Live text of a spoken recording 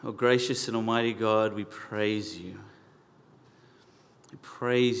Oh, gracious and almighty God, we praise you. We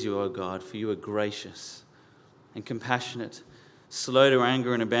praise you, O God, for you are gracious and compassionate, slow to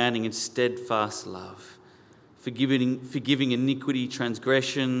anger and abounding in steadfast love, forgiving iniquity,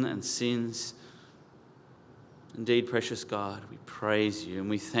 transgression, and sins. Indeed, precious God, we praise you and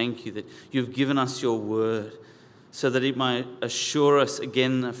we thank you that you've given us your word so that it might assure us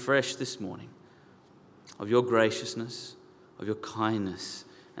again afresh this morning of your graciousness, of your kindness,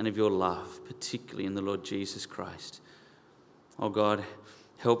 and of your love, particularly in the Lord Jesus Christ. Oh God,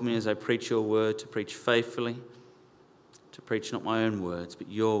 help me as I preach your word to preach faithfully, to preach not my own words, but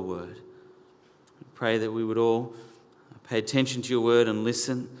your word. I pray that we would all pay attention to your word and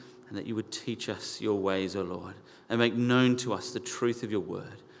listen, and that you would teach us your ways, O Lord, and make known to us the truth of your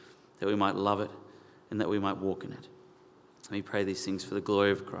word, that we might love it and that we might walk in it. And we pray these things for the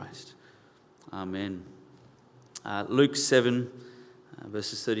glory of Christ. Amen. Luke 7,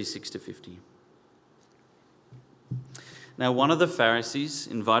 verses 36 to 50. Now one of the Pharisees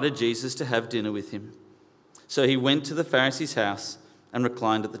invited Jesus to have dinner with him. So he went to the Pharisee's house and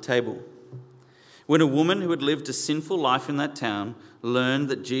reclined at the table. When a woman who had lived a sinful life in that town learned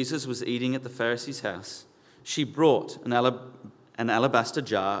that Jesus was eating at the Pharisee's house, she brought an alabaster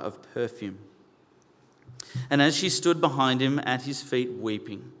jar of perfume. And as she stood behind him at his feet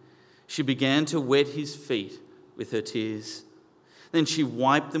weeping, she began to wet his feet with her tears. Then she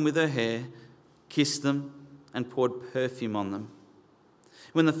wiped them with her hair, kissed them, and poured perfume on them.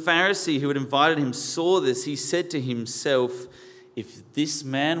 When the Pharisee who had invited him saw this, he said to himself, "If this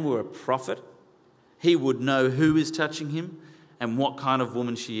man were a prophet, he would know who is touching him and what kind of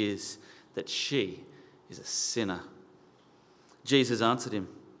woman she is, that she is a sinner." Jesus answered him,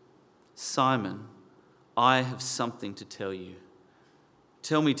 "Simon, I have something to tell you."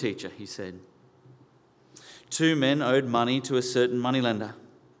 "Tell me, teacher," he said. 2 men owed money to a certain moneylender.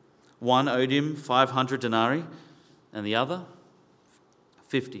 One owed him 500 denarii and the other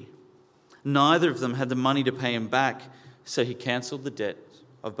 50. Neither of them had the money to pay him back, so he cancelled the debt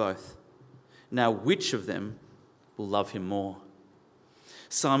of both. Now which of them will love him more?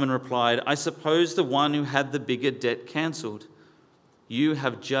 Simon replied, "I suppose the one who had the bigger debt cancelled." "You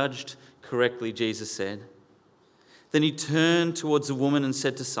have judged correctly," Jesus said. Then he turned towards the woman and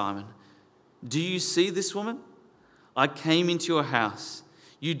said to Simon, "Do you see this woman? I came into your house.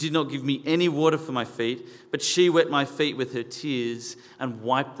 You did not give me any water for my feet, but she wet my feet with her tears and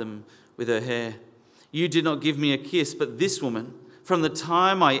wiped them with her hair. You did not give me a kiss, but this woman, from the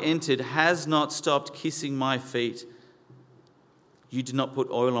time I entered, has not stopped kissing my feet. You did not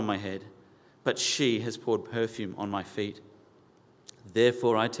put oil on my head, but she has poured perfume on my feet.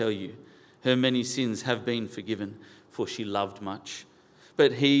 Therefore I tell you, her many sins have been forgiven, for she loved much.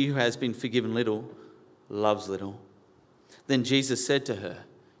 But he who has been forgiven little loves little." Then Jesus said to her,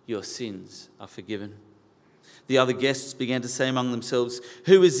 "Your sins are forgiven." The other guests began to say among themselves,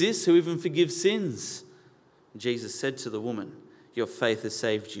 "Who is this who even forgives sins?" Jesus said to the woman, "Your faith has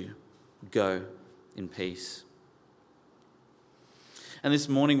saved you. Go in peace." And this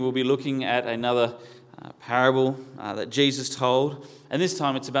morning we'll be looking at another parable that Jesus told. And this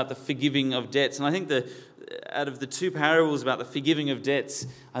time it's about the forgiving of debts. And I think out of the 2 parables about the forgiving of debts,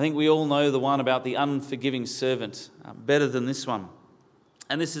 I think we all know the one about the unforgiving servant better than this one.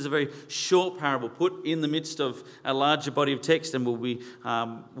 And this is a very short parable put in the midst of a larger body of text, and we'll be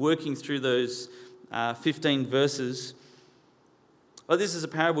working through those 15 verses. But this is a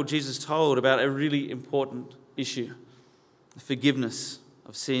parable Jesus told about a really important issue, the forgiveness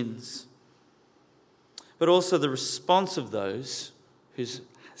of sins, but also the response of those whose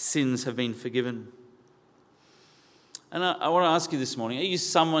sins have been forgiven. And I want to ask you this morning, are you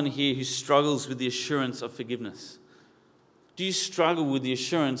someone here who struggles with the assurance of forgiveness? Do you struggle with the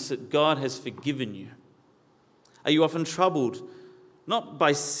assurance that God has forgiven you? Are you often troubled, not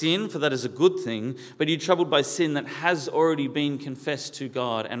by sin, for that is a good thing, but are you troubled by sin that has already been confessed to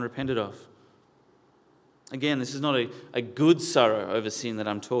God and repented of? Again, this is not a good sorrow over sin that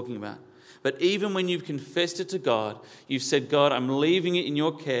I'm talking about. But even when you've confessed it to God, you've said, "God, I'm leaving it in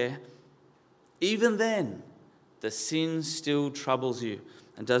your care," even then, the sin still troubles you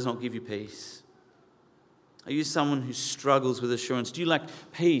and does not give you peace. Are you someone who struggles with assurance? Do you lack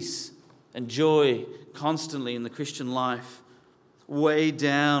peace and joy constantly in the Christian life, weighed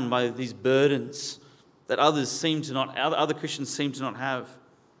down by these burdens that other Christians seem to not have?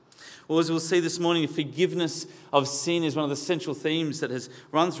 Well, as we'll see this morning, forgiveness of sin is one of the central themes that has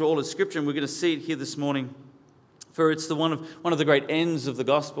run through all of Scripture, and we're going to see it here this morning. For it's one of the great ends of the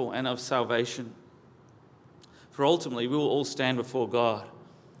gospel and of salvation. For ultimately, we will all stand before God,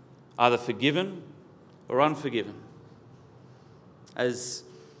 either forgiven or unforgiven. As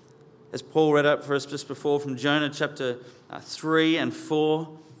As Paul read up for us just before from Jonah chapter 3 and 4,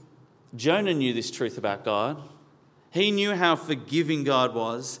 Jonah knew this truth about God. He knew how forgiving God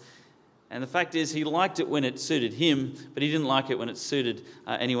was. And the fact is, he liked it when it suited him, but he didn't like it when it suited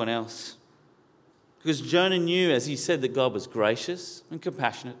anyone else. Because Jonah knew, as he said, that God was gracious and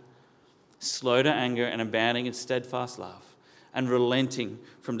compassionate, slow to anger and abounding in steadfast love, and relenting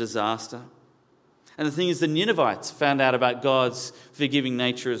from disaster. And the thing is, the Ninevites found out about God's forgiving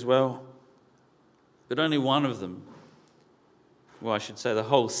nature as well. But only one of them, well, I should say the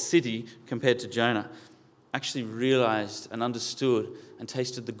whole city compared to Jonah, actually realized and understood and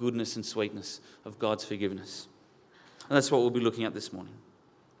tasted the goodness and sweetness of God's forgiveness. And that's what we'll be looking at this morning.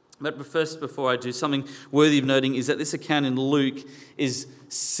 But first, before I do, something worthy of noting is that this account in Luke is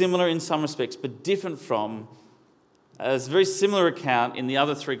similar in some respects, but different from a very similar account in the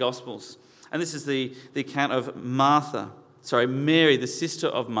other three Gospels. And this is the account of Mary, the sister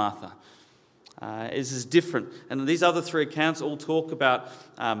of Martha. This is different. And these other three accounts all talk about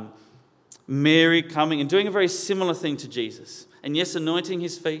Mary coming and doing a very similar thing to Jesus. And yes, anointing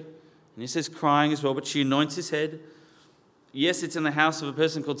his feet. And he says crying as well, but she anoints his head. Yes, it's in the house of a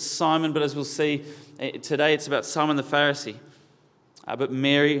person called Simon, but as we'll see today, it's about Simon the Pharisee. But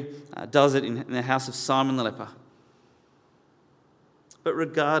Mary does it in the house of Simon the leper. But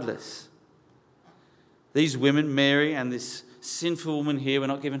regardless, these women, Mary and this sinful woman here, we're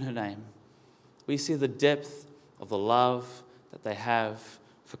not given her name, we see the depth of the love that they have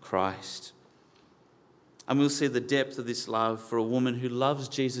for Christ. And we'll see the depth of this love for a woman who loves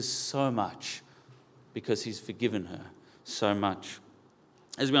Jesus so much because he's forgiven her so much.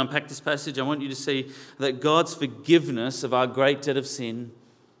 As we unpack this passage, I want you to see that God's forgiveness of our great debt of sin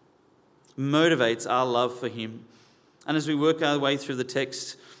motivates our love for him. And as we work our way through the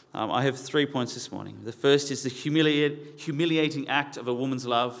text, I have 3 points this morning. The first is the humiliating act of a woman's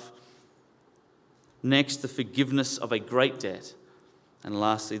love. Next, the forgiveness of a great debt. And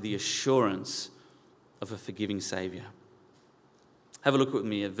lastly, the assurance of a forgiving Saviour. Have a look with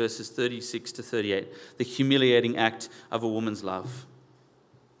me at verses 36 to 38, the humiliating act of a woman's love.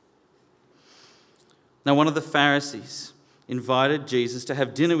 Now, one of the Pharisees invited Jesus to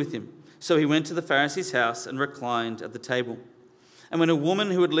have dinner with him. So he went to the Pharisee's house and reclined at the table. And when a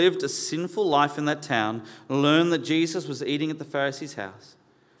woman who had lived a sinful life in that town learned that Jesus was eating at the Pharisee's house,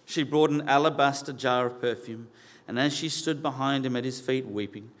 she brought an alabaster jar of perfume, and as she stood behind him at his feet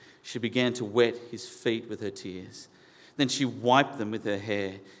weeping, she began to wet his feet with her tears. Then she wiped them with her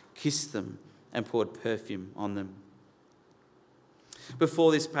hair, kissed them, and poured perfume on them.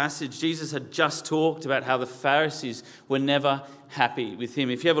 Before this passage, Jesus had just talked about how the Pharisees were never happy with him.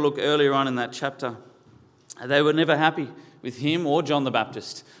 If you have a look earlier on in that chapter, they were never happy with him or John the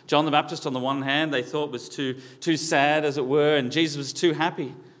Baptist. John the Baptist, on the one hand, they thought was too sad, as it were, and Jesus was too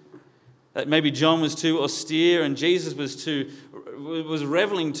happy. That maybe John was too austere and Jesus was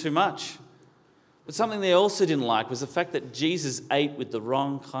reveling too much. But something they also didn't like was the fact that Jesus ate with the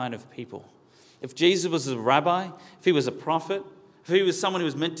wrong kind of people. If Jesus was a rabbi, if he was a prophet, if he was someone who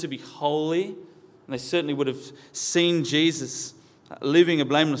was meant to be holy, and they certainly would have seen Jesus living a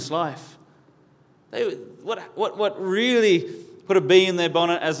blameless life, what really put a bee in their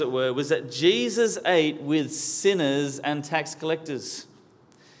bonnet, as it were, was that Jesus ate with sinners and tax collectors.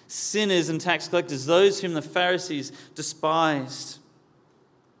 Sinners and tax collectors, those whom the Pharisees despised.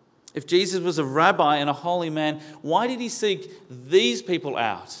 If Jesus was a rabbi and a holy man, why did he seek these people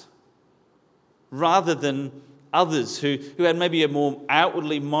out rather than others who had maybe a more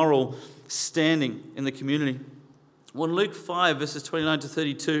outwardly moral standing in the community? Well, in Luke 5, verses 29 to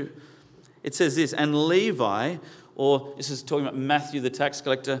 32, it says this, and Levi, or this is talking about Matthew the tax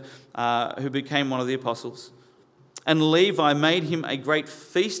collector, who became one of the apostles, and Levi made him a great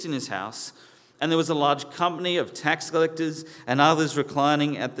feast in his house, and there was a large company of tax collectors and others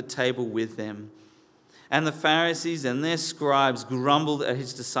reclining at the table with them. And the Pharisees and their scribes grumbled at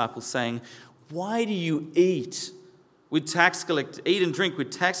his disciples, saying, why do you eat and drink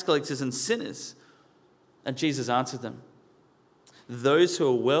with tax collectors and sinners? And Jesus answered them, those who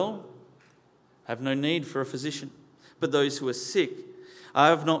are well have no need for a physician, but those who are sick. I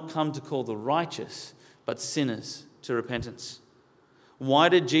have not come to call the righteous, but sinners to repentance. Why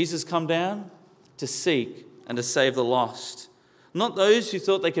did Jesus come down? To seek and to save the lost. Not those who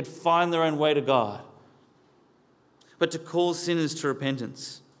thought they could find their own way to God, but to call sinners to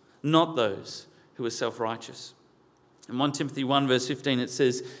repentance, not those who are self-righteous. In 1 Timothy 1 verse 15 it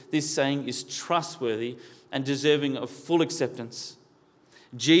says, this saying is trustworthy and deserving of full acceptance.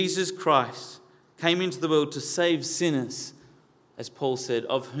 Jesus Christ came into the world to save sinners, as Paul said,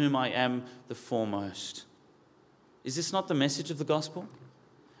 of whom I am the foremost. Is this not the message of the gospel?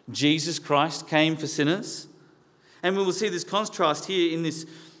 Jesus Christ came for sinners. And we will see this contrast here in this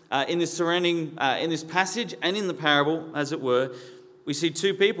passage and in the parable, as it were. We see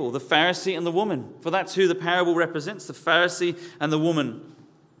two people, the Pharisee and the woman. For that's who the parable represents, the Pharisee and the woman.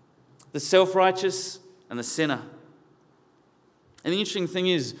 The self-righteous and the sinner. And the interesting thing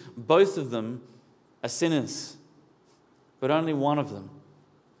is, both of them are sinners. But only one of them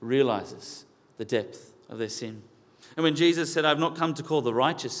realizes the depth of their sin. And when Jesus said, "I've not come to call the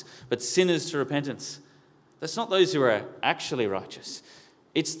righteous, but sinners to repentance," that's not those who are actually righteous.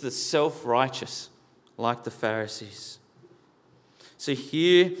 It's the self-righteous, like the Pharisees. So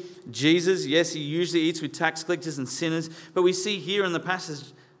here, Jesus, yes, he usually eats with tax collectors and sinners, but we see here in the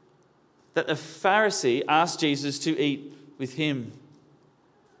passage that a Pharisee asked Jesus to eat with him.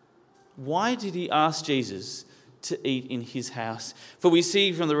 Why did he ask Jesus to eat in his house? For we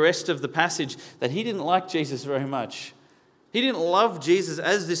see from the rest of the passage that he didn't like Jesus very much. He didn't love Jesus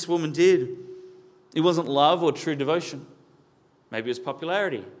as this woman did. It wasn't love or true devotion. Maybe it was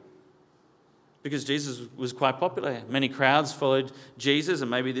popularity, because Jesus was quite popular. Many crowds followed Jesus, and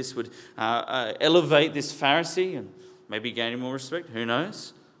maybe this would elevate this Pharisee and maybe gain him more respect. Who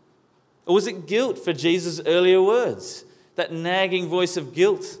knows? Or was it guilt for Jesus' earlier words? That nagging voice of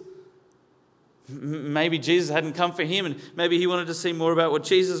guilt. Maybe Jesus hadn't come for him, and maybe he wanted to see more about what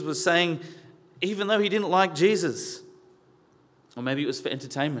Jesus was saying, even though he didn't like Jesus. Or maybe it was for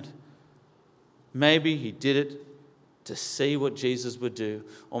entertainment. Maybe he did it to see what Jesus would do,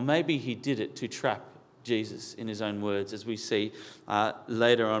 or maybe he did it to trap Jesus, in his own words, as we see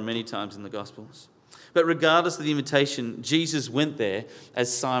later on many times in the Gospels. But regardless of the invitation, Jesus went there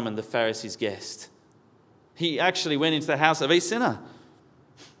as Simon the Pharisee's guest. He actually went into the house of a sinner,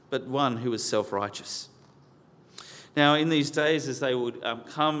 but one who was self-righteous. Now, in these days, as they would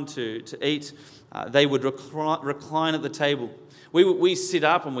come to eat, they would recline at the table. We sit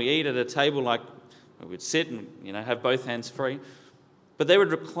up and we eat at a table like we would sit and have both hands free. But they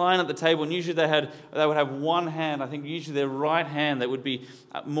would recline at the table, and usually they would have one hand, I think usually their right hand, that would be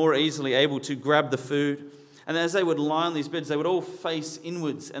more easily able to grab the food. And as they would lie on these beds, they would all face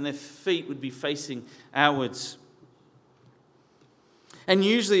inwards, and their feet would be facing outwards. And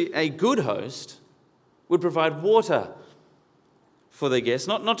usually a good host would provide water for their guests,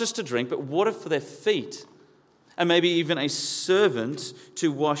 not just to drink, but water for their feet. And maybe even a servant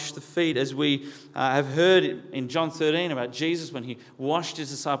to wash the feet, as we have heard in John 13 about Jesus when he washed his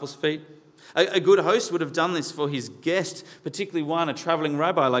disciples' feet. A good host would have done this for his guest, particularly one, a traveling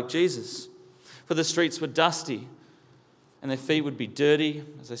rabbi like Jesus. For the streets were dusty, and their feet would be dirty,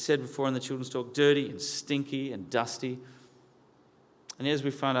 as I said before in the children's talk, dirty and stinky and dusty. And as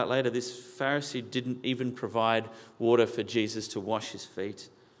we find out later, this Pharisee didn't even provide water for Jesus to wash his feet.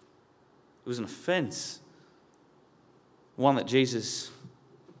 It was an offense. One that Jesus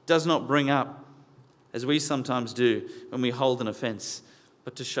does not bring up, as we sometimes do when we hold an offense,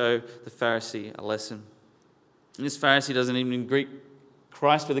 but to show the Pharisee a lesson. And this Pharisee doesn't even greet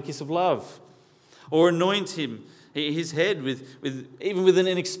Christ with a kiss of love, or anoint his head with an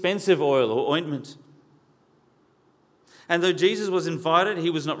inexpensive oil or ointment. And though Jesus was invited, he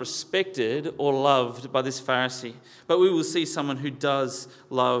was not respected or loved by this Pharisee. But we will see someone who does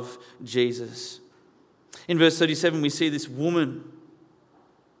love Jesus. In verse 37, we see this woman.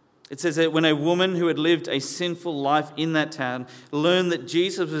 It says that when a woman who had lived a sinful life in that town learned that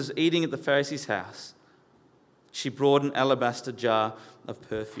Jesus was eating at the Pharisee's house, she brought an alabaster jar of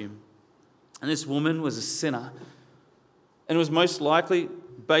perfume. And this woman was a sinner. And it was most likely,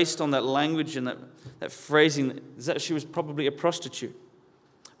 based on that language and that phrasing, that she was probably a prostitute.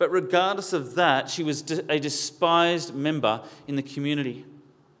 But regardless of that, she was a despised member in the community.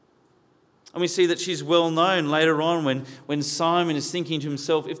 And we see that she's well known later on when Simon is thinking to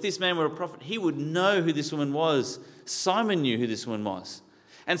himself, if this man were a prophet, he would know who this woman was. Simon knew who this woman was.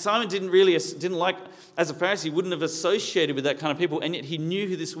 And Simon didn't like, as a Pharisee, wouldn't have associated with that kind of people, and yet he knew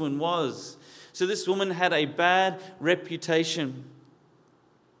who this woman was. So this woman had a bad reputation,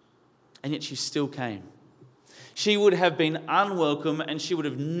 and yet she still came. She would have been unwelcome, and she would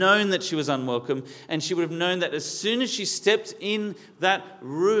have known that she was unwelcome, and she would have known that as soon as she stepped in that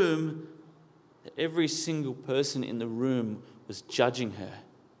room, that every single person in the room was judging her,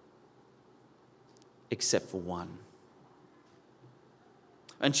 except for one.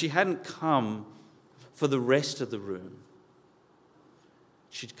 And she hadn't come for the rest of the room.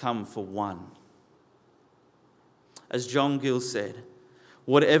 She'd come for one. As John Gill said,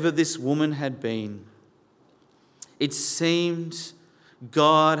 whatever this woman had been, it seemed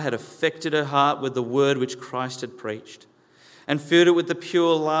God had affected her heart with the word which Christ had preached, and filled it with the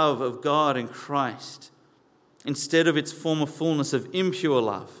pure love of God and Christ. instead of its former fullness of impure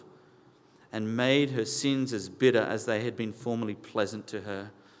love, and made her sins as bitter as they had been formerly pleasant to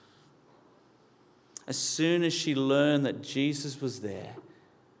her. As soon as she learned that Jesus was there,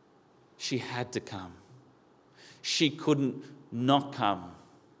 she had to come. She couldn't not come.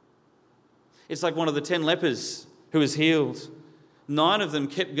 It's like one of the 10 lepers who was healed. 9 of them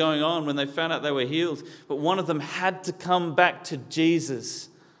kept going on when they found out they were healed, but one of them had to come back to Jesus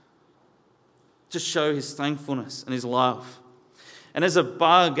to show his thankfulness and his love. And as a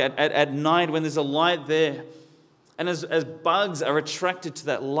bug at night when there's a light there, and as bugs are attracted to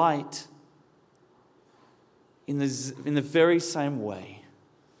that light, in the very same way,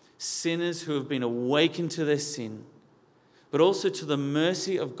 sinners who have been awakened to their sin, but also to the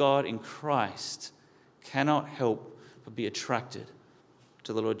mercy of God in Christ, cannot help but be attracted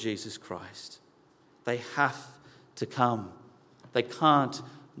to the Lord Jesus Christ. They have to come. They can't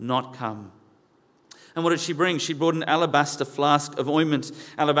not come. And what did she bring? She brought an alabaster flask of ointment.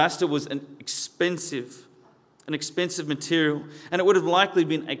 Alabaster was an expensive material, and it would have likely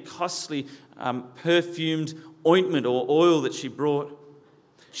been a costly perfumed ointment or oil that she brought.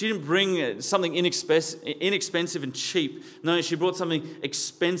 She didn't bring something inexpensive and cheap. No, she brought something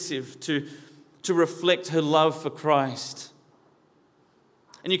expensive to reflect her love for Christ.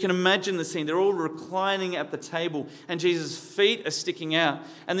 And you can imagine the scene. They're all reclining at the table, and Jesus' feet are sticking out.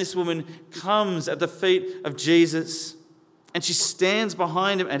 And this woman comes at the feet of Jesus, and she stands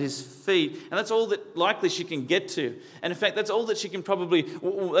behind him at his feet. And that's all that likely she can get to. And in fact, that's all that she probably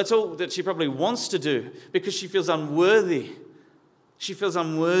wants to do, because she feels unworthy. She feels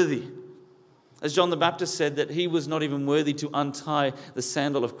unworthy. As John the Baptist said, that he was not even worthy to untie the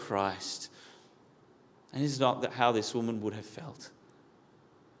sandal of Christ. And is not that how this woman would have felt?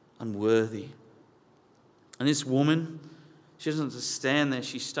 Unworthy. And this woman, she doesn't just stand there,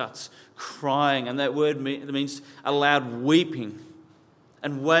 she starts crying. And that word means a loud weeping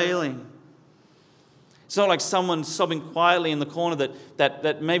and wailing. It's not like someone sobbing quietly in the corner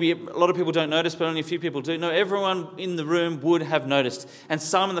that maybe a lot of people don't notice, but only a few people do. No, everyone in the room would have noticed. And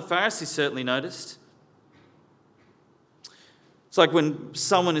Simon the Pharisee certainly noticed. It's like when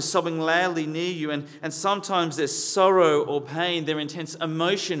someone is sobbing loudly near you, and sometimes their sorrow or pain, their intense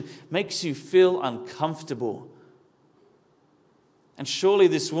emotion makes you feel uncomfortable. And surely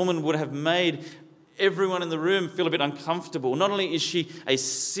this woman would have made everyone in the room feel a bit uncomfortable. Not only is she a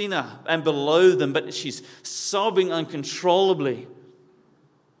sinner and below them, but she's sobbing uncontrollably.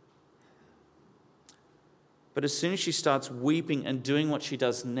 But as soon as she starts weeping and doing what she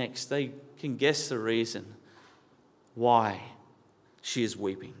does next, they can guess the reason why she is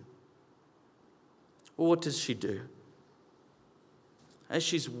weeping. Well, what does she do? As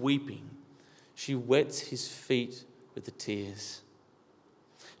she's weeping, she wets his feet with the tears.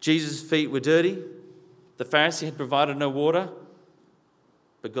 Jesus' feet were dirty. The Pharisee had provided no water,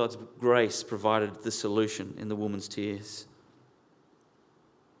 but God's grace provided the solution in the woman's tears.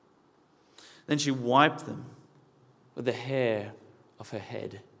 Then she wiped them with the hair of her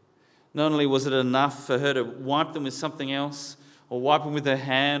head. Not only was it enough for her to wipe them with something else, or wipe them with her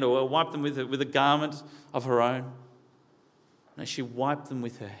hand, or wipe them with a garment of her own. No, she wiped them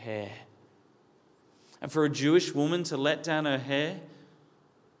with her hair. And for a Jewish woman to let down her hair,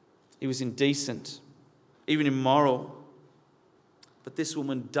 it was indecent, even immoral. But this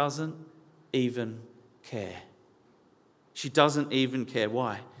woman doesn't even care. She doesn't even care.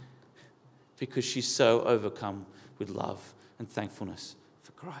 Why? Because she's so overcome with love and thankfulness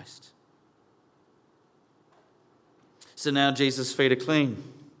for Christ. So now Jesus' feet are clean.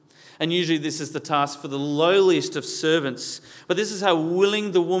 And usually this is the task for the lowliest of servants. But this is how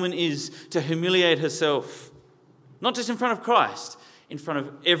willing the woman is to humiliate herself. Not just in front of Christ, in front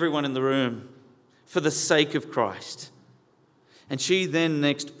of everyone in the room, for the sake of Christ. And she then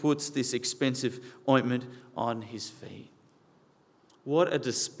next puts this expensive ointment on his feet. What a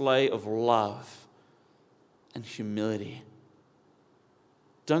display of love and humility.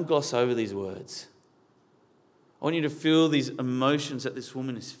 Don't gloss over these words. I want you to feel these emotions that this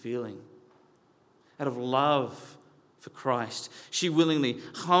woman is feeling. Out of love for Christ, she willingly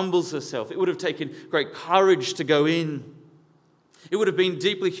humbles herself. It would have taken great courage to go in. It would have been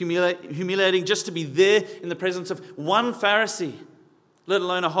deeply humiliating just to be there in the presence of one Pharisee, let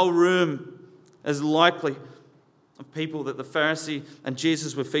alone a whole room as likely of people that the Pharisee and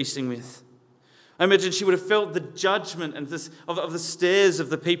Jesus were feasting with. I imagine she would have felt the judgment and of the stares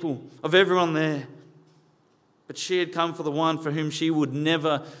of the people, of everyone there. But she had come for the one for whom she would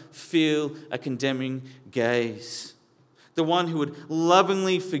never feel a condemning gaze. The one who had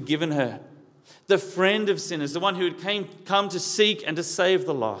lovingly forgiven her. The friend of sinners. The one who had come to seek and to save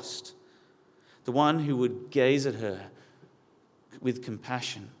the lost. the one who would gaze at her with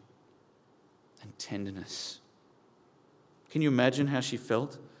compassion and tenderness. Can you imagine how she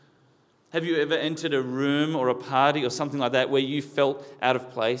felt? Have you ever entered a room or a party or something like that where you felt out of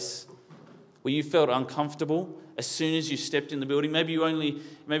place, where you felt uncomfortable as soon as you stepped in the building? Maybe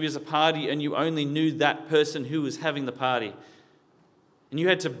it was a party and you only knew that person who was having the party. And you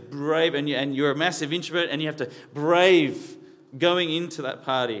had to brave, and you're a massive introvert, and you have to brave going into that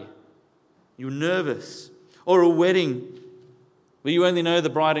party. You're nervous. Or a wedding where you only know the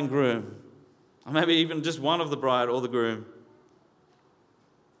bride and groom, or maybe even just one of the bride or the groom.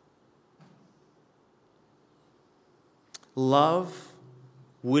 Love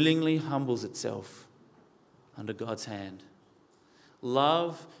willingly humbles itself under God's hand.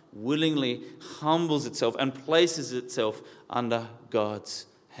 Love willingly humbles itself and places itself under God's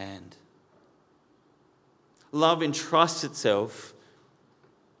hand. Love entrusts itself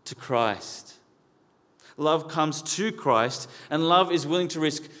to Christ. Love comes to Christ, and love is willing to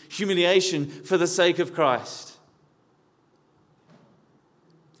risk humiliation for the sake of Christ.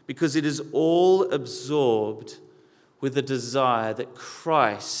 Because it is all absorbed with the desire that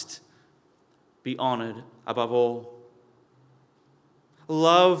Christ be honored above all.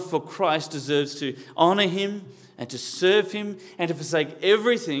 Love for Christ deserves to honor him and to serve him and to forsake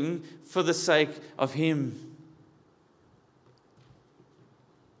everything for the sake of him.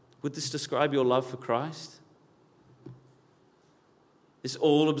 Would this describe your love for Christ? This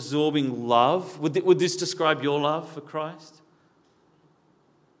all-absorbing love? Would this describe your love for Christ?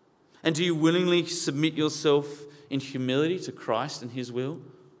 And do you willingly submit yourself in humility to Christ and his will?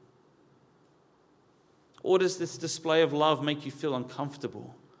 Or does this display of love make you feel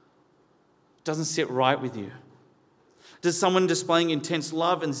uncomfortable? It doesn't sit right with you. Does someone displaying intense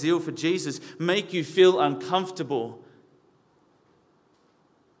love and zeal for Jesus make you feel uncomfortable?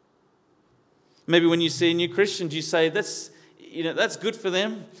 Maybe when you see a new Christian, do you say, that's good for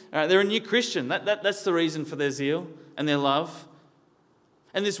them? All right, they're a new Christian. That's the reason for their zeal and their love.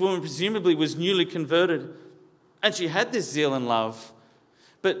 And this woman presumably was newly converted, and she had this zeal and love.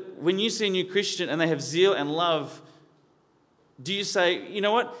 But when you see a new Christian and they have zeal and love, do you say, you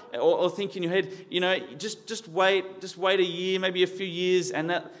know what? Or think in your head, just wait a year, maybe a few years,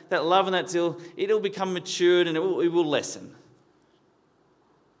 and that love and that zeal, it'll become matured and it will lessen.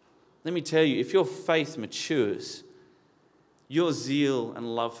 Let me tell you, if your faith matures, your zeal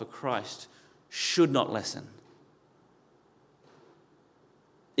and love for Christ should not lessen.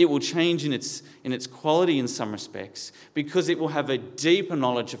 It will change in its quality in some respects because it will have a deeper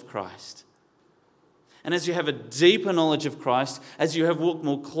knowledge of Christ. And as you have a deeper knowledge of Christ, as you have walked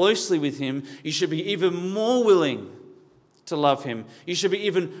more closely with him, you should be even more willing to love him. You should be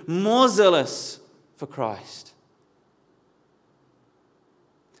even more zealous for Christ.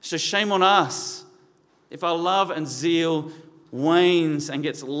 So shame on us if our love and zeal wanes and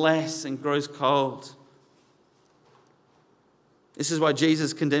gets less and grows cold. This is why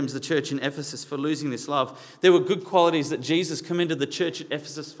Jesus condemns the church in Ephesus for losing this love. There were good qualities that Jesus commended the church at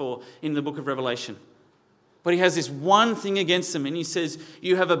Ephesus for in the book of Revelation. But he has this one thing against them, and he says,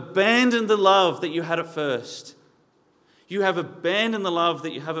 you have abandoned the love that you had at first. You have abandoned the love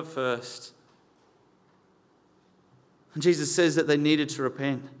that you have at first. And Jesus says that they needed to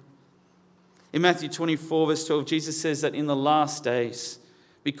repent. In Matthew 24, verse 12, Jesus says that in the last days,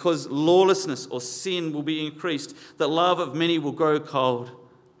 because lawlessness or sin will be increased, the love of many will grow cold.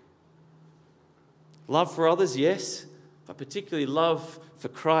 Love for others, yes, but particularly love for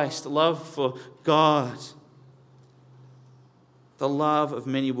Christ, love for God. The love of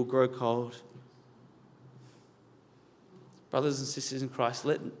many will grow cold. Brothers and sisters in Christ,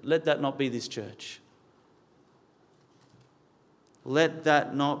 let that not be this church. Let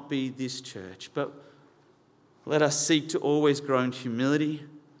that not be this church, but let us seek to always grow in humility,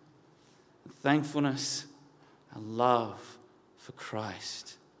 thankfulness, and love for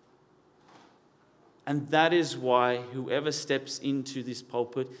Christ. And that is why whoever steps into this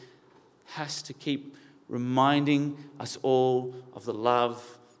pulpit has to keep reminding us all of the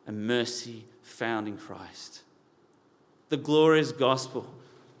love and mercy found in Christ. The glorious gospel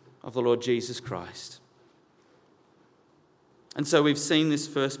of the Lord Jesus Christ. And so we've seen this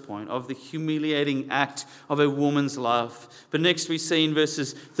first point of the humiliating act of a woman's love. But next we see in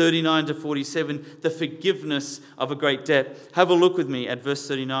verses 39 to 47 the forgiveness of a great debt. Have a look with me at verse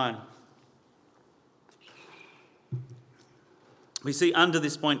 39. We see under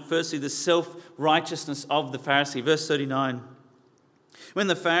this point, firstly, the self-righteousness of the Pharisee. Verse 39. When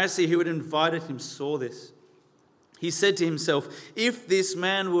the Pharisee who had invited him saw this, he said to himself, if this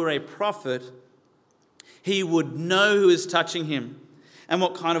man were a prophet, he would know who is touching him, and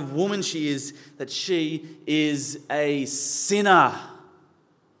what kind of woman she is, that she is a sinner.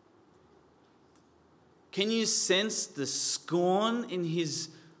 Can you sense the scorn in his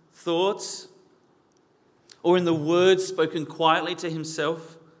thoughts or in the words spoken quietly to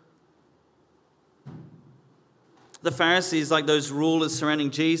himself? The Pharisees, like those rulers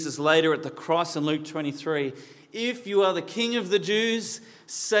surrounding Jesus later at the cross in Luke 23, if you are the King of the Jews,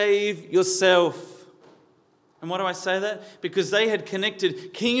 save yourself. And why do I say that? Because they had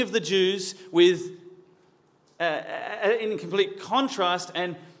connected King of the Jews with, in complete contrast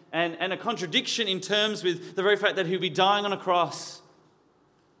and a contradiction in terms with the very fact that he would be dying on a cross.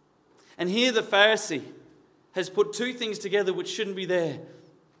 And here the Pharisee has put two things together which shouldn't be there.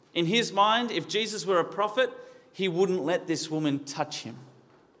 In his mind, if Jesus were a prophet, he wouldn't let this woman touch him.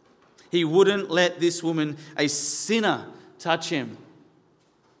 He wouldn't let this woman, a sinner, touch him.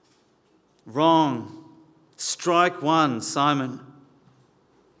 Wrong. Strike one, Simon.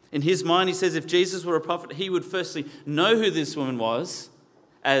 In his mind, he says if Jesus were a prophet, he would firstly know who this woman was,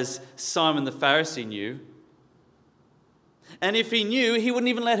 as Simon the Pharisee knew. And if he knew, he wouldn't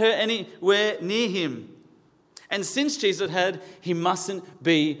even let her anywhere near him. And since Jesus had, he mustn't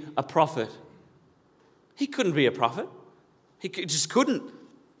be a prophet. He couldn't be a prophet. He just couldn't.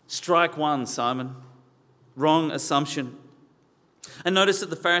 Strike one, Simon. Wrong assumption. And notice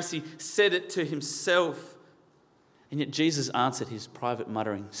that the Pharisee said it to himself. And yet Jesus answered his private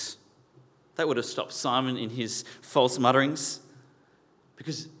mutterings. That would have stopped Simon in his false mutterings.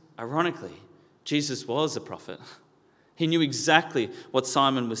 Because, ironically, Jesus was a prophet. He knew exactly what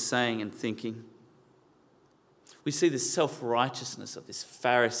Simon was saying and thinking. We see the self-righteousness of this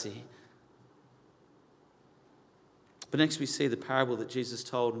Pharisee. But next we see the parable that Jesus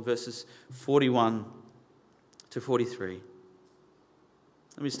told in verses 41 to 43.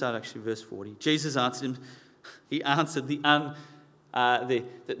 Let me start actually verse 40. Jesus answered him. He answered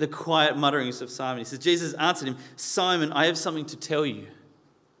the quiet mutterings of Simon. He says, Jesus answered him, Simon, I have something to tell you.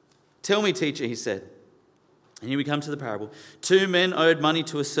 Tell me, teacher, he said. And here we come to the parable. 2 men owed money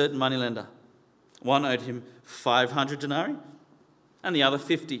to a certain moneylender. One owed him 500 denarii and the other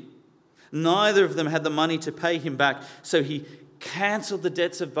 50. Neither of them had the money to pay him back, so he cancelled the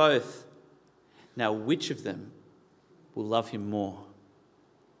debts of both. Now, which of them will love him more?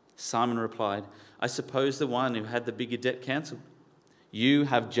 Simon replied, I suppose the one who had the bigger debt cancelled. You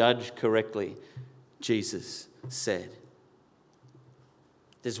have judged correctly, Jesus said.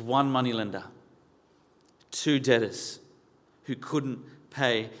 There's one moneylender, 2 debtors who couldn't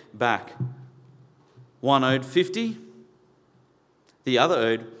pay back. One owed 50, the other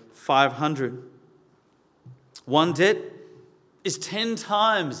owed 500. One debt is 10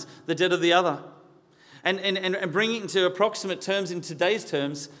 times the debt of the other. And bringing it into approximate terms, in today's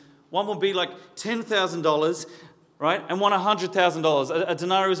terms, one will be like $10,000, right? And one $100,000. A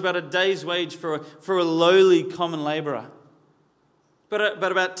denarii was about a day's wage for a lowly common labourer.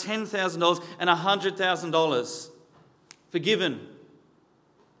 But about $10,000 and $100,000 forgiven,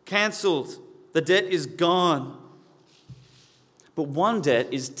 cancelled. The debt is gone. But one debt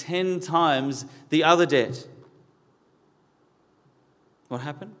is 10 times the other debt. What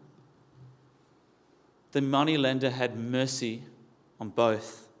happened? The moneylender had mercy on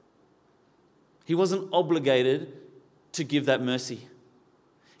both. He wasn't obligated to give that mercy.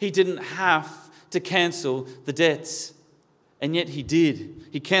 He didn't have to cancel the debts. And yet he did.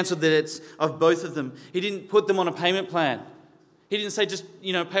 He cancelled the debts of both of them. He didn't put them on a payment plan. He didn't say just,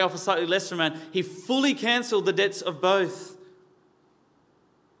 pay off a slightly lesser amount. He fully cancelled the debts of both.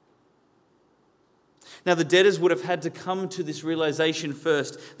 Now, the debtors would have had to come to this realization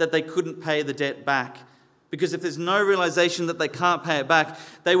first that they couldn't pay the debt back. Because if there's no realization that they can't pay it back,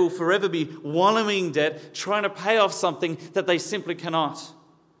 they will forever be wallowing in debt, trying to pay off something that they simply cannot.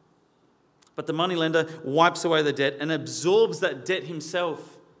 But the moneylender wipes away the debt and absorbs that debt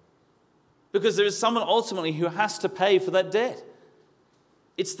himself. Because there is someone ultimately who has to pay for that debt.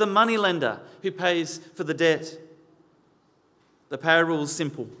 It's the moneylender who pays for the debt. The parable is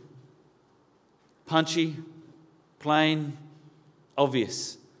simple. Punchy, plain,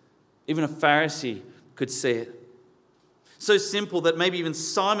 obvious. Even a Pharisee could see it. So simple that maybe even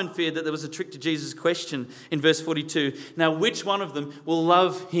Simon feared that there was a trick to Jesus' question in verse 42. Now, which one of them will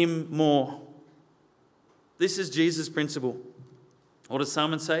love him more? This is Jesus' principle. What does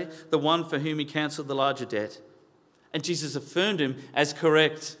Simon say? The one for whom he cancelled the larger debt. And Jesus affirmed him as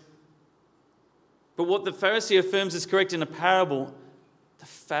correct. But what the Pharisee affirms as correct in a parable, the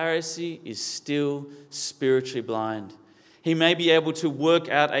Pharisee is still spiritually blind. He may be able to work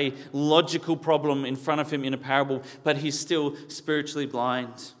out a logical problem in front of him in a parable, but he's still spiritually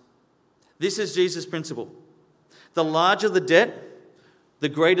blind. This is Jesus' principle. The larger the debt, the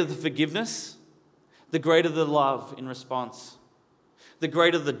greater the forgiveness, the greater the love in response. The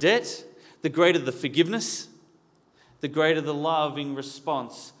greater the debt, the greater the forgiveness, the greater the love in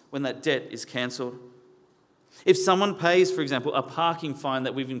response when that debt is cancelled. If someone pays, for example, a parking fine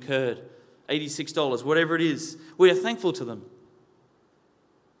that we've incurred, $86, whatever it is, we are thankful to them.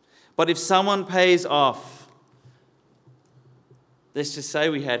 But if someone pays off, let's just say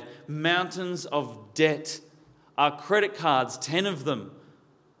we had mountains of debt, our credit cards, 10 of them,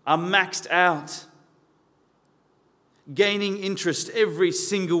 are maxed out, gaining interest, every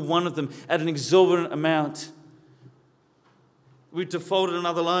single one of them at an exorbitant amount. We've defaulted on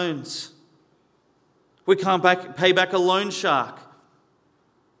other loans. We can't pay back a loan shark.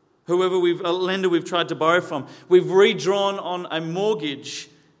 A lender we've tried to borrow from. We've redrawn on a mortgage.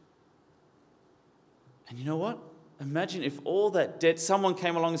 And you know what? Imagine if all that debt, someone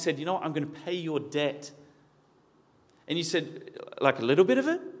came along and said, you know what, I'm going to pay your debt. And you said, like a little bit of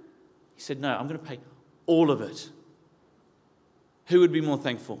it? He said, no, I'm going to pay all of it. Who would be more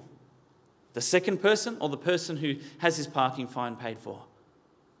thankful? The second person or the person who has his parking fine paid for?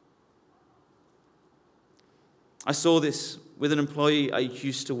 I saw this with an employee I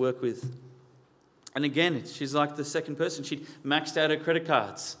used to work with. And again, she's like the second person. She'd maxed out her credit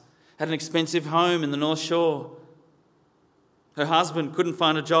cards, had an expensive home in the North Shore. Her husband couldn't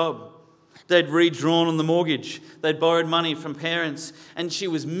find a job. They'd redrawn on the mortgage. They'd borrowed money from parents. And she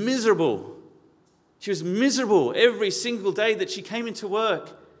was miserable. She was miserable every single day that she came into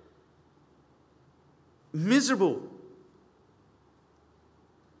work. Miserable.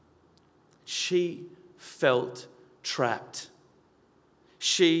 She felt trapped.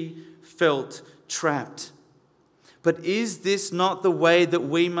 She felt trapped. But is this not the way that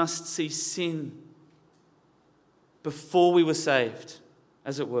we must see sin before we were saved,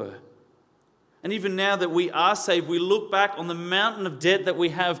 as it were? And even now that we are saved, we look back on the mountain of debt that we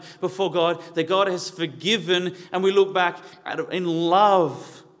have before God, that God has forgiven, and we look back at it in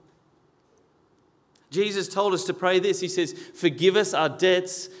love. Jesus told us to pray this. He says, forgive us our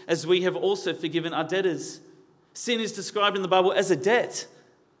debts as we have also forgiven our debtors. Sin is described in the Bible as a debt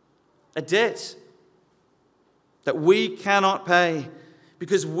that we cannot pay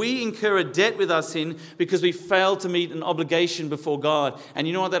because we incur a debt with our sin because we fail to meet an obligation before God. And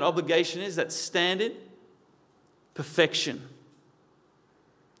you know what that obligation is? That standard? Perfection.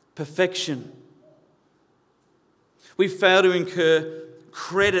 Perfection. We fail to incur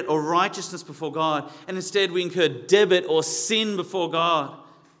credit or righteousness before God, and instead we incur debit or sin before God.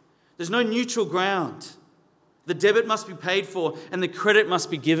 There's no neutral ground. The debit must be paid for and the credit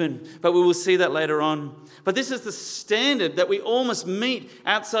must be given. But we will see that later on. But this is the standard that we all must meet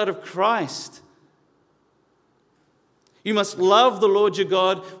outside of Christ. You must love the Lord your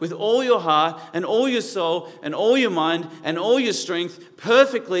God with all your heart and all your soul and all your mind and all your strength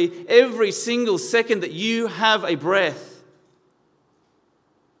perfectly every single second that you have a breath.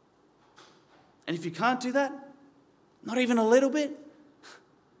 And if you can't do that, not even a little bit,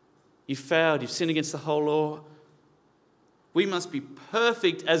 you've failed, you've sinned against the whole law. We must be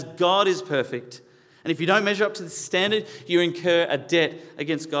perfect as God is perfect. And if you don't measure up to the standard, you incur a debt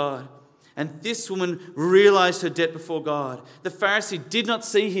against God. And this woman realized her debt before God. The Pharisee did not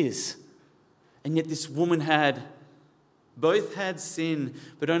see his, and yet this woman had. Both had sin,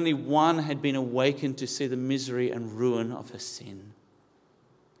 but only one had been awakened to see the misery and ruin of her sin.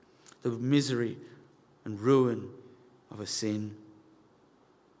 The misery and ruin of her sin.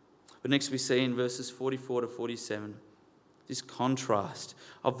 But next we see in verses 44 to 47, this contrast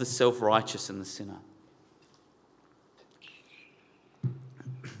of the self-righteous and the sinner.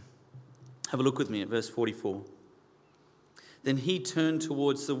 Have a look with me at verse 44. Then he turned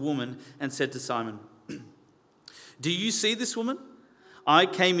towards the woman and said to Simon, "Do you see this woman? I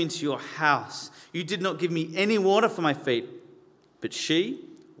came into your house. You did not give me any water for my feet, but she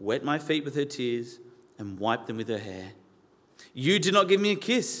wet my feet with her tears and wiped them with her hair. You did not give me a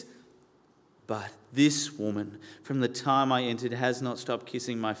kiss, but this woman, from the time I entered, has not stopped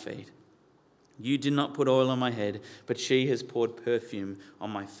kissing my feet. You did not put oil on my head, but she has poured perfume on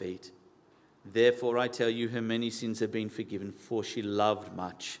my feet. Therefore I tell you, her many sins have been forgiven, for she loved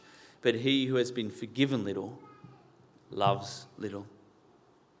much. But he who has been forgiven little loves little."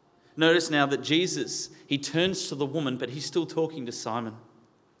 Notice now that Jesus, he turns to the woman, but he's still talking to Simon.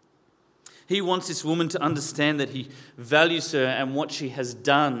 He wants this woman to understand that he values her and what she has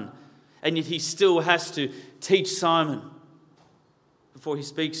done. And yet he still has to teach Simon before he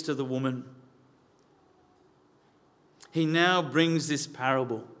speaks to the woman. He now brings this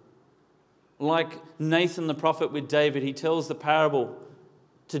parable. Like Nathan the prophet with David, he tells the parable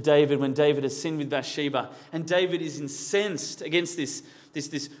to David when David has sinned with Bathsheba. And David is incensed against this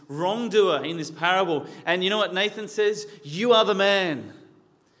this wrongdoer in this parable. And you know what Nathan says? You are the man.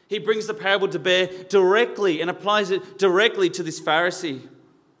 He brings the parable to bear directly and applies it directly to this Pharisee.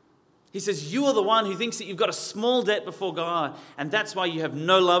 He says, you are the one who thinks that you've got a small debt before God, and that's why you have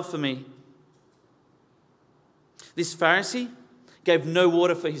no love for me. This Pharisee gave no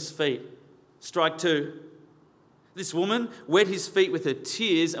water for his feet. Strike 2. This woman wet his feet with her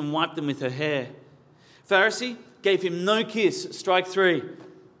tears and wiped them with her hair. Pharisee gave him no kiss. Strike 3.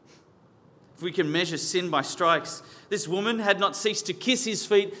 If we can measure sin by strikes, this woman had not ceased to kiss his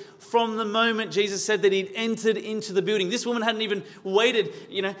feet from the moment Jesus said that he'd entered into the building. This woman hadn't even waited,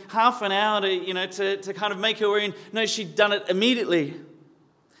 half an hour to kind of make her way in. No, she'd done it immediately.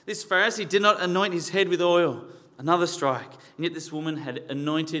 This Pharisee did not anoint his head with oil. Another strike. And yet this woman had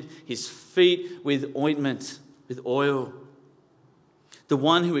anointed his feet with ointment, with oil. The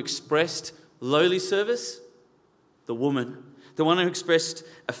one who expressed lowly service, the woman. The one who expressed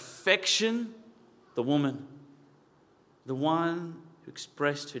affection, the woman. The one who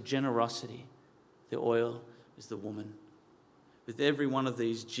expressed her generosity, the oil, is the woman. With every one of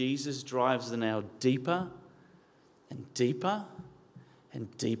these, Jesus drives the nail deeper and deeper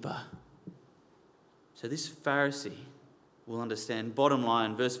and deeper. So this Pharisee will understand. Bottom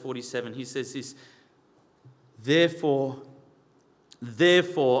line, verse 47, he says this, Therefore,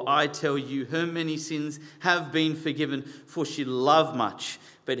 I tell you, her many sins have been forgiven, for she loved much.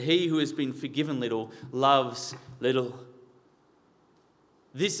 But he who has been forgiven little loves little.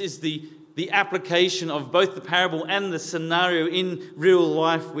 This is the application of both the parable and the scenario in real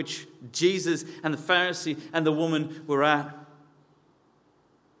life which Jesus and the Pharisee and the woman were at.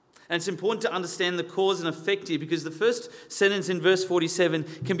 And it's important to understand the cause and effect here, because the first sentence in verse 47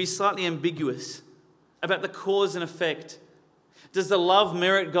 can be slightly ambiguous about the cause and effect. Does the love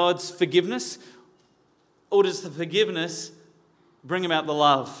merit God's forgiveness, or does the forgiveness bring about the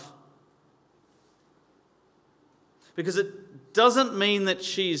love? Because it doesn't mean that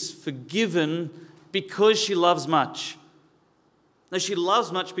she's forgiven because she loves much. No, she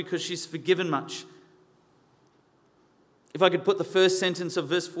loves much because she's forgiven much. If I could put the first sentence of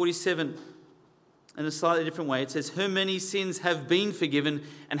verse 47 in a slightly different way, it says, her many sins have been forgiven.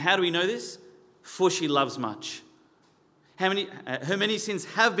 And how do we know this? For she loves much. Her many sins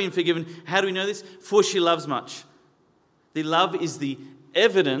have been forgiven. How do we know this? For she loves much. The love is the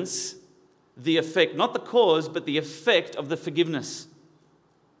evidence, the effect, not the cause, but the effect of the forgiveness.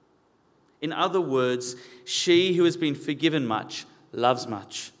 In other words, she who has been forgiven much loves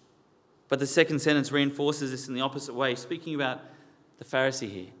much. But the second sentence reinforces this in the opposite way, speaking about the Pharisee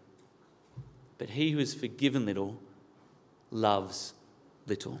here. But he who is forgiven little loves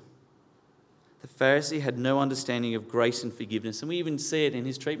little. The Pharisee had no understanding of grace and forgiveness, and we even see it in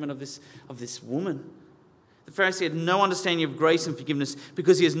his treatment of this woman. The Pharisee had no understanding of grace and forgiveness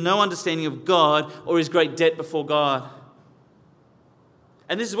because he has no understanding of God or his great debt before God.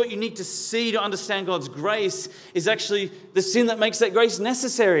 And this is what you need to see to understand God's grace, is actually the sin that makes that grace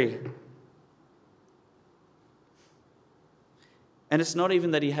necessary. And it's not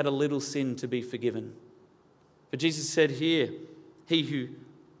even that he had a little sin to be forgiven. But Jesus said here, he who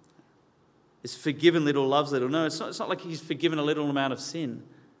is forgiven little loves little. No, it's not like he's forgiven a little amount of sin.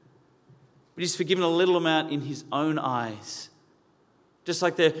 But he's forgiven a little amount in his own eyes. Just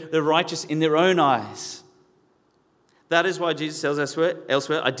like they're righteous in their own eyes. That is why Jesus tells us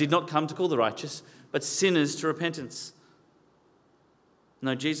elsewhere, I did not come to call the righteous, but sinners to repentance.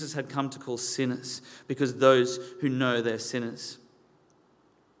 No, Jesus had come to call sinners because those who know they're sinners.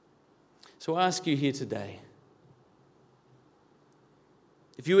 So I ask you here today,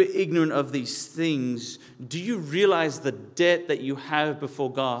 if you are ignorant of these things, do you realize the debt that you have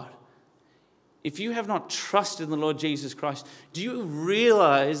before God? If you have not trusted in the Lord Jesus Christ, do you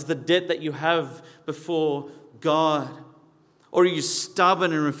realize the debt that you have before God? Or are you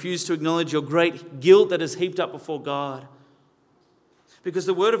stubborn and refuse to acknowledge your great guilt that is heaped up before God? Because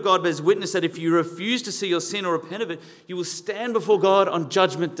the Word of God bears witness that if you refuse to see your sin or repent of it, you will stand before God on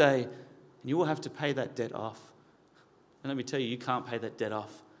Judgment Day and you will have to pay that debt off. And let me tell you, you can't pay that debt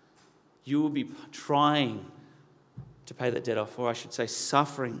off. You will be trying to pay that debt off, or I should say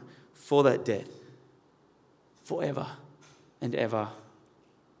suffering for that debt forever and ever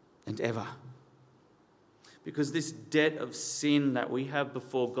and ever. Because this debt of sin that we have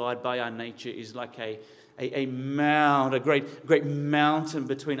before God by our nature is like a mound, a great mountain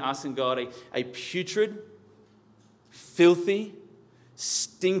between us and God, a putrid, filthy,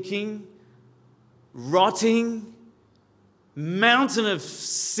 stinking, rotting mountain of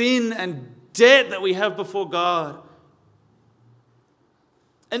sin and debt that we have before God.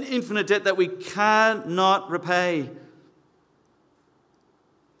 An infinite debt that we cannot repay.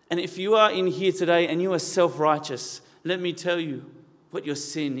 And if you are in here today and you are self-righteous, let me tell you what your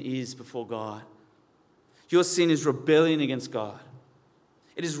sin is before God. Your sin is rebellion against God.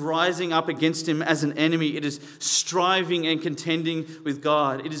 It is rising up against him as an enemy. It is striving and contending with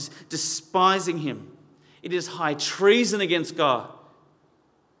God. It is despising him. It is high treason against God.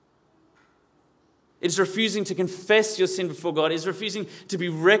 It is refusing to confess your sin before God. It is refusing to be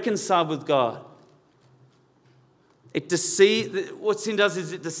reconciled with God. What sin does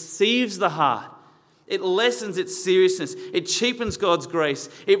is it deceives the heart. It lessens its seriousness. It cheapens God's grace.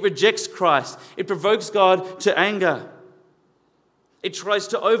 It rejects Christ. It provokes God to anger. It tries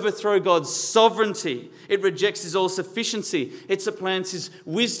to overthrow God's sovereignty. It rejects his all-sufficiency. It supplants his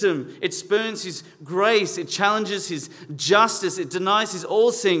wisdom. It spurns his grace. It challenges his justice. It denies his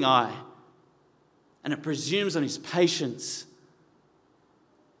all-seeing eye. And it presumes on his patience.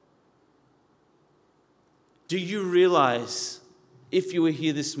 Do you realize, if you were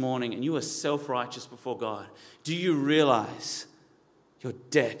here this morning and you are self-righteous before God, do you realize your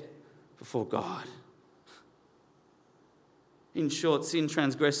debt before God? In short, sin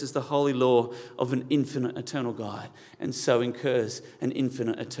transgresses the holy law of an infinite eternal God and so incurs an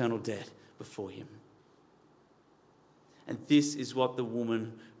infinite eternal debt before him. And this is what the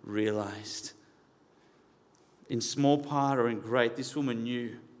woman realized. In small part or in great, this woman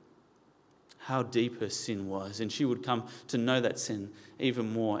knew how deep her sin was, and she would come to know that sin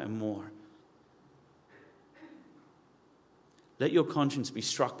even more and more. Let your conscience be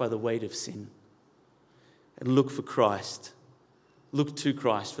struck by the weight of sin and look for Christ. Look to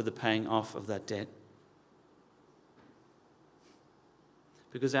Christ for the paying off of that debt.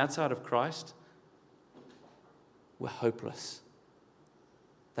 Because outside of Christ, we're hopeless.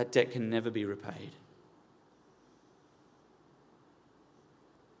 That debt can never be repaid.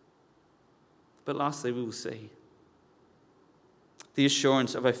 But lastly, we will see the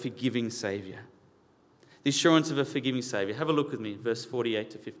assurance of a forgiving Saviour. The assurance of a forgiving Saviour. Have a look with me, verse 48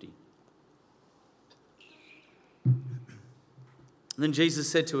 to 50. And then Jesus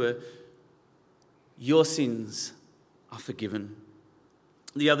said to her, "Your sins are forgiven."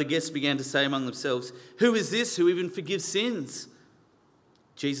 The other guests began to say among themselves, "Who is this who even forgives sins?"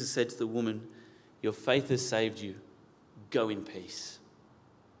 Jesus said to the woman, "Your faith has saved you. Go in peace."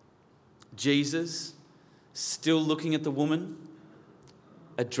 Jesus, still looking at the woman,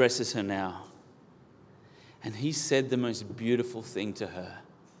 addresses her now. And he said the most beautiful thing to her.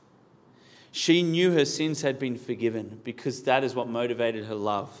 She knew her sins had been forgiven because that is what motivated her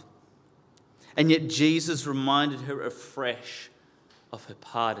love. And yet Jesus reminded her afresh of her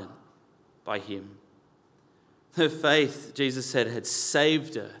pardon by him. Her faith, Jesus said, had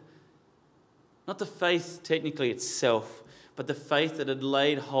saved her. Not the faith technically itself, but the faith that had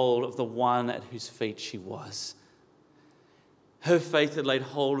laid hold of the one at whose feet she was. Her faith had laid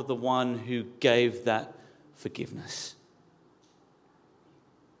hold of the one who gave that forgiveness.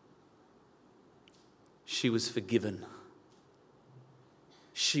 She was forgiven.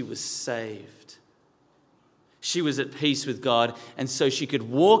 She was saved. She was at peace with God, and so she could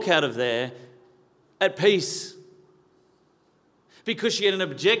walk out of there at peace. Because she had an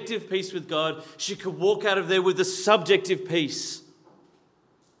objective peace with God, she could walk out of there with a subjective peace.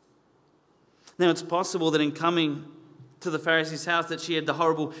 Now, it's possible that in coming to the Pharisee's house that she had the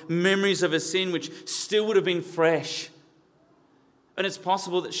horrible memories of her sin, which still would have been fresh. And it's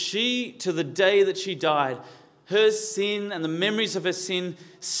possible that she, to the day that she died, her sin and the memories of her sin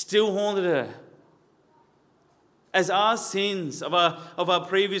still haunted her. As our sins of our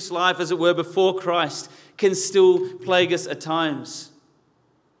previous life, as it were, before Christ, can still plague us at times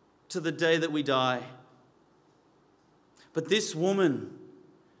to the day that we die. But this woman,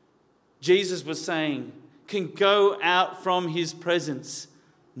 Jesus was saying, can go out from his presence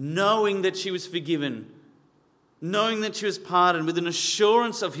knowing that she was forgiven, knowing that she was pardoned, with an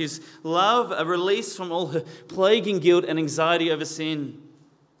assurance of his love, a release from all her plaguing guilt and anxiety over sin.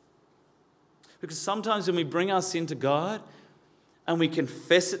 Because sometimes when we bring our sin to God and we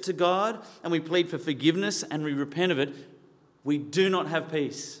confess it to God and we plead for forgiveness and we repent of it, we do not have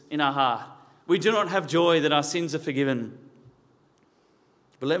peace in our heart. We do not have joy that our sins are forgiven.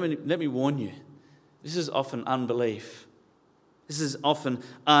 But let me warn you, this is often unbelief. This is often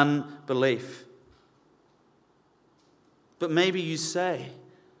unbelief. But maybe you say,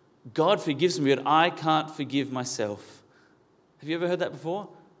 God forgives me, but I can't forgive myself. Have you ever heard that before?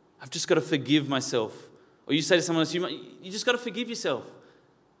 I've just got to forgive myself. Or you say to someone else, you just got to forgive yourself.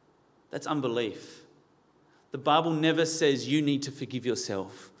 That's unbelief. The Bible never says you need to forgive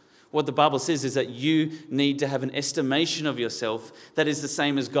yourself. What the Bible says is that you need to have an estimation of yourself that is the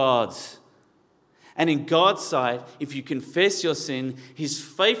same as God's. And in God's sight, if you confess your sin, He's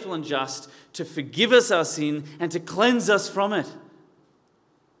faithful and just to forgive us our sin and to cleanse us from it.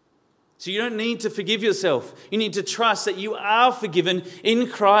 So you don't need to forgive yourself. You need to trust that you are forgiven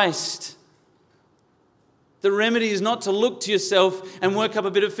in Christ. The remedy is not to look to yourself and work up a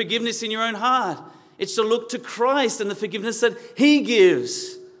bit of forgiveness in your own heart. It's to look to Christ and the forgiveness that He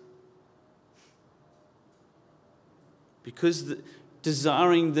gives. Because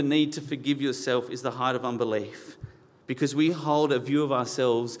desiring the need to forgive yourself is the height of unbelief. Because we hold a view of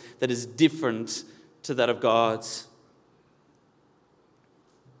ourselves that is different to that of God's.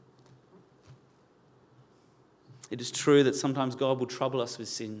 It is true that sometimes God will trouble us with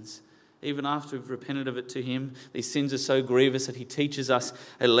sins. Even after we've repented of it to Him, these sins are so grievous that He teaches us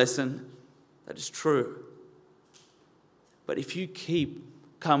a lesson. That is true. But if you keep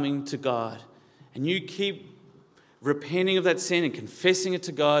coming to God and you keep repenting of that sin and confessing it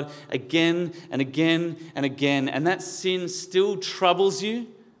to God again and again and again, and that sin still troubles you,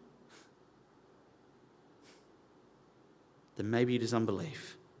 then maybe it is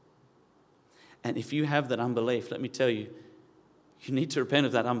unbelief. And if you have that unbelief, let me tell you, you need to repent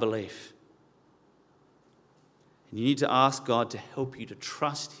of that unbelief. And you need to ask God to help you to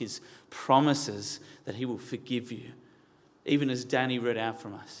trust His promises that He will forgive you. Even as Danny read out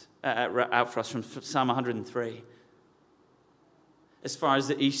for us from Psalm 103. As far as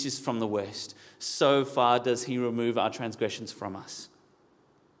the east is from the west, so far does He remove our transgressions from us.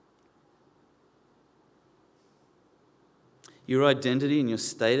 Your identity and your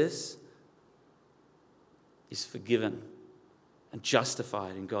status is forgiven and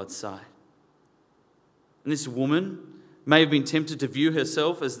justified in God's sight. And this woman may have been tempted to view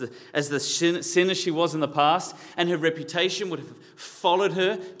herself as the sinner she was in the past, and her reputation would have followed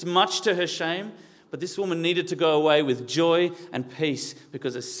her, much to her shame. But this woman needed to go away with joy and peace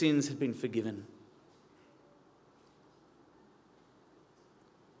because her sins had been forgiven.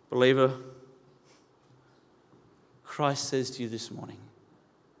 Believer, Christ says to you this morning,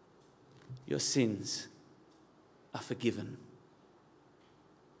 your sins are forgiven.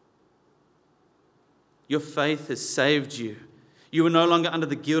 Your faith has saved you. You are no longer under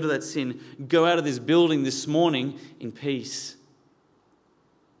the guilt of that sin. Go out of this building this morning in peace.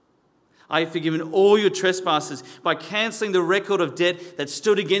 I have forgiven all your trespasses by cancelling the record of debt that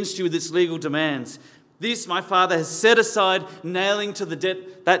stood against you with its legal demands. This my Father has set aside, nailing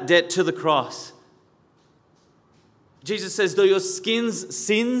that debt to the cross. Jesus says, though your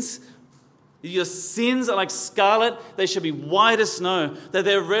sins are like scarlet, they shall be white as snow. Though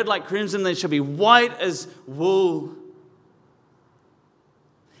they're red like crimson, they shall be white as wool.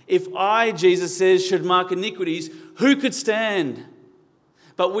 If I, Jesus says, should mark iniquities, who could stand?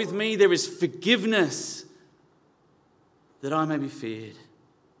 But with me there is forgiveness, that I may be feared.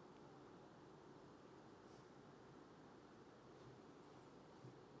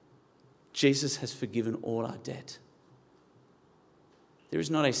 Jesus has forgiven all our debt. There is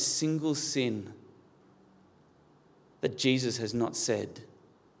not a single sin that Jesus has not said,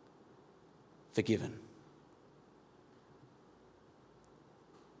 forgiven.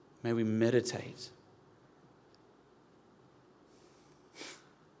 May we meditate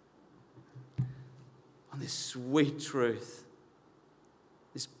on this sweet truth,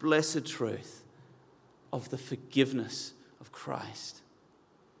 this blessed truth of the forgiveness of Christ.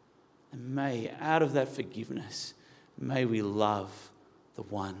 And may, out of that forgiveness, may we love the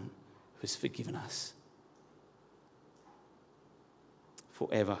one who has forgiven us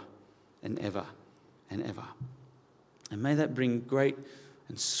forever and ever and ever. And may that bring great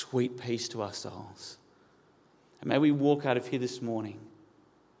and sweet peace to our souls. And may we walk out of here this morning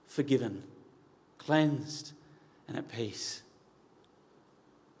forgiven, cleansed, and at peace.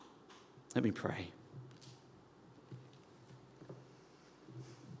 Let me pray.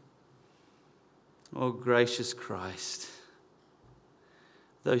 Oh, gracious Christ,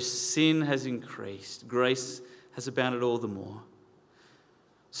 though sin has increased, grace has abounded all the more.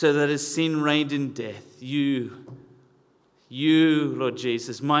 So that as sin reigned in death, you, Lord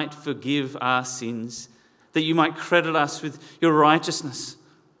Jesus, might forgive our sins, that you might credit us with your righteousness.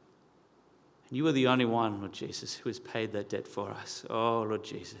 And you are the only one, Lord Jesus, who has paid that debt for us. Oh, Lord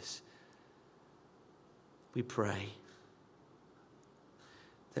Jesus, we pray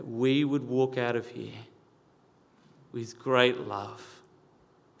that we would walk out of here with great love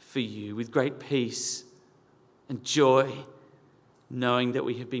for you, with great peace and joy, knowing that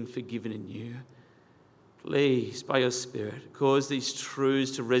we have been forgiven in you. Please, by your Spirit, cause these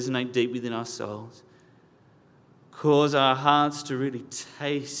truths to resonate deep within our souls. Cause our hearts to really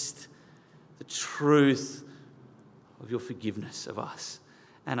taste the truth of your forgiveness of us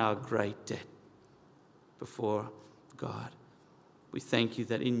and our great debt. before God. We thank you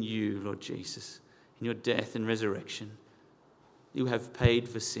that in you, Lord Jesus, in your death and resurrection, you have paid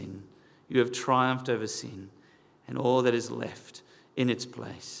for sin. You have triumphed over sin, and all that is left in its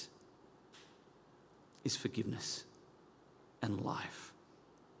place is forgiveness and life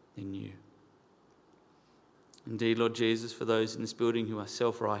in you. Indeed, Lord Jesus, for those in this building who are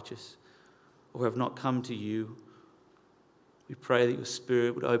self-righteous or have not come to you, we pray that your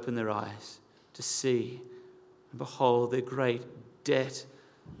Spirit would open their eyes to see and behold their great debt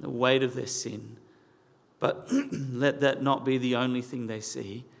and the weight of their sin. But let that not be the only thing they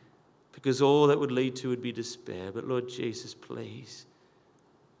see, because all that would lead to would be despair. But Lord Jesus, please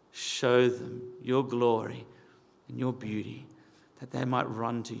show them your glory and your beauty, that they might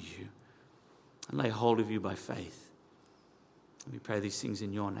run to you and lay hold of you by faith. And we pray these things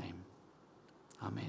in your name. Amen.